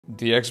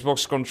The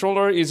Xbox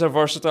controller is a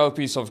versatile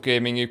piece of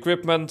gaming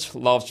equipment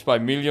loved by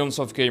millions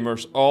of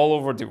gamers all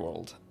over the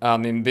world.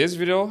 And in this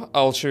video,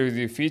 I'll show you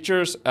the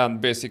features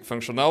and basic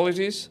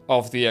functionalities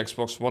of the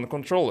Xbox One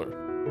controller.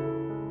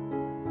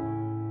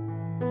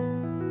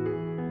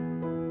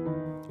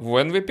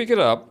 When we pick it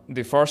up,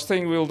 the first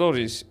thing we'll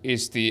notice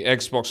is the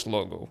Xbox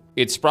logo.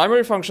 Its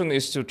primary function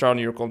is to turn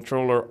your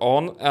controller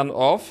on and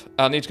off,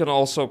 and it can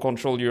also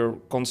control your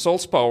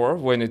console's power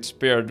when it's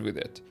paired with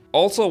it.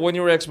 Also, when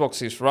your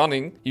Xbox is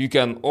running, you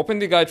can open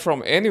the guide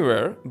from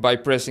anywhere by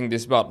pressing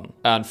this button.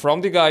 And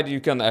from the guide, you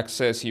can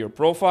access your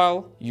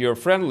profile, your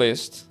friend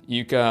list,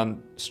 you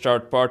can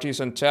start parties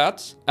and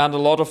chats, and a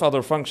lot of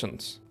other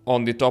functions.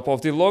 On the top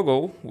of the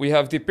logo, we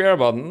have the pair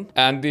button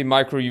and the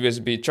micro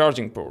USB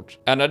charging port.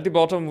 And at the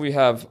bottom, we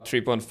have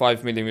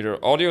 3.5mm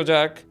audio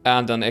jack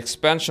and an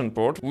expansion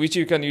port, which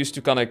you can use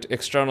to connect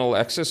external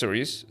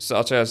accessories,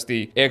 such as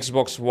the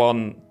Xbox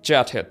One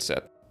chat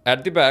headset.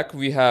 At the back,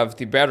 we have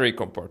the battery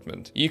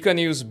compartment. You can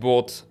use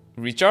both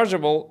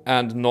rechargeable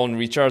and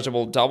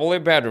non-rechargeable AA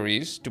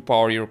batteries to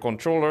power your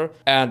controller,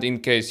 and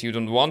in case you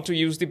don't want to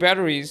use the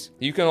batteries,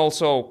 you can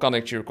also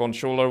connect your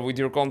controller with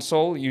your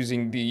console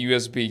using the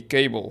USB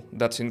cable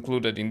that's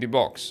included in the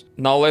box.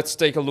 Now let's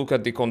take a look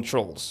at the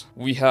controls.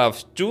 We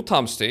have two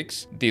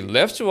thumbsticks. The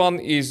left one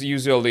is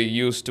usually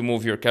used to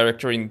move your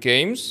character in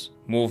games,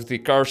 move the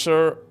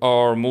cursor,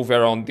 or move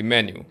around the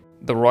menu.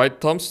 The right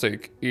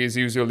thumbstick is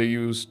usually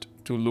used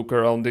to look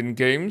around in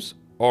games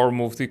or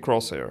move the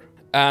crosshair,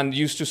 and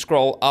used to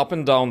scroll up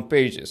and down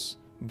pages.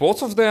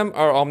 Both of them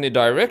are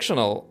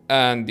omnidirectional,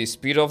 and the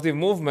speed of the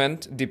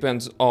movement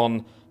depends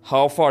on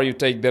how far you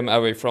take them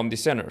away from the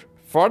center.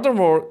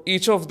 Furthermore,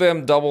 each of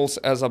them doubles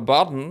as a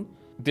button.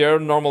 They are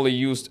normally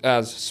used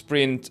as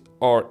sprint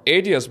or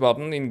ADS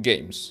button in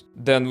games.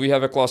 Then we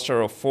have a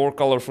cluster of 4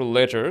 colorful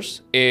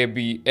letters, A,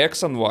 B,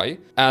 X, and Y,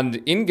 and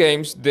in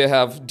games they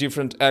have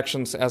different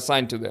actions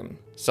assigned to them,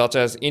 such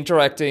as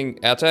interacting,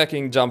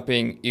 attacking,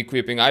 jumping,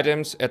 equipping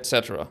items,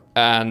 etc.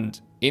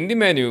 And in the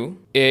menu,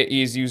 A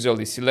is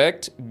usually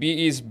select,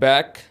 B is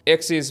back,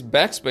 X is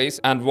backspace,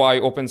 and Y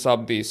opens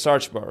up the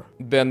search bar.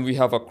 Then we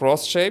have a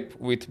cross shape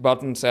with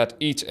buttons at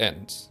each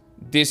end.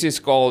 This is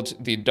called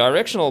the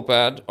directional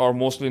pad, or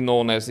mostly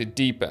known as the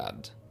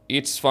D-pad.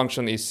 Its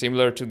function is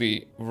similar to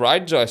the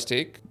right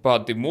joystick,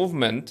 but the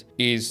movement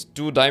is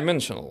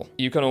two-dimensional.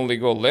 You can only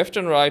go left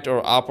and right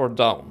or up or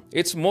down.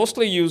 It's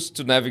mostly used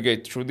to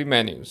navigate through the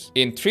menus.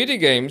 In 3D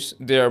games,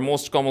 they are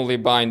most commonly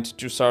bound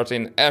to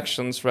certain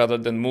actions rather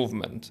than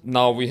movement.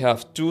 Now we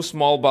have two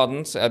small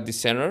buttons at the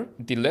center.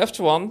 The left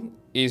one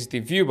is the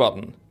view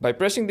button. By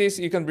pressing this,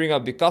 you can bring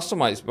up the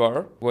customize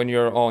bar when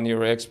you're on your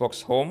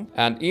Xbox Home,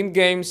 and in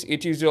games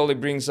it usually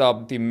brings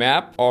up the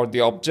map or the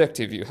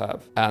objective you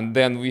have. And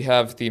then we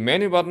have the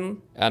menu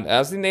button, and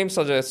as the name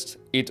suggests,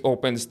 it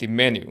opens the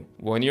menu.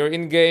 When you're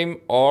in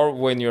game or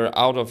when you're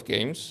out of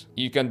games,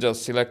 you can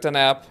just select an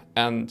app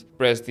and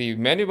press the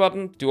menu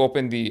button to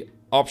open the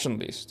option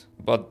list.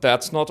 But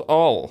that's not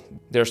all.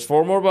 There's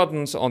 4 more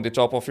buttons on the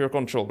top of your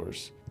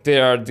controllers. They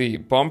are the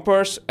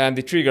bumpers and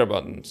the trigger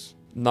buttons.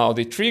 Now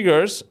the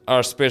triggers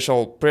are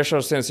special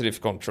pressure-sensitive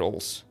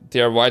controls.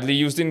 They are widely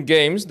used in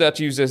games that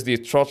uses the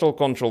throttle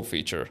control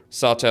feature,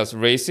 such as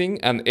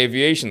racing and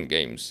aviation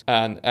games.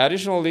 And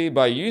additionally,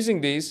 by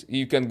using these,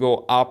 you can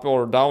go up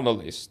or down a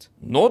list.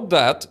 Note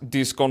that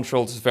these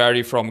controls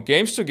vary from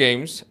games to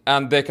games,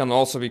 and they can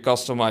also be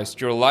customized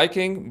to your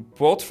liking,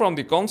 both from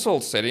the console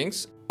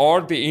settings or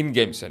the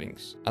in-game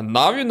settings. And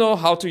now you know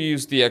how to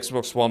use the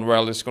Xbox One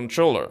wireless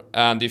controller,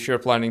 and if you're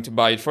planning to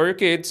buy it for your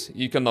kids,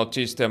 you can now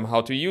teach them how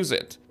to use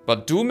it.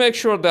 But do make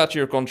sure that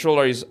your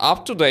controller is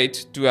up to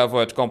date to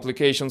avoid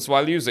complications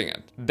while using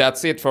it.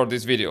 That's it for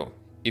this video.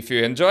 If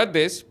you enjoyed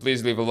this,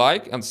 please leave a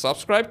like and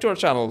subscribe to our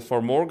channel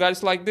for more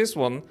guides like this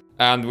one,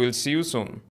 and we'll see you soon.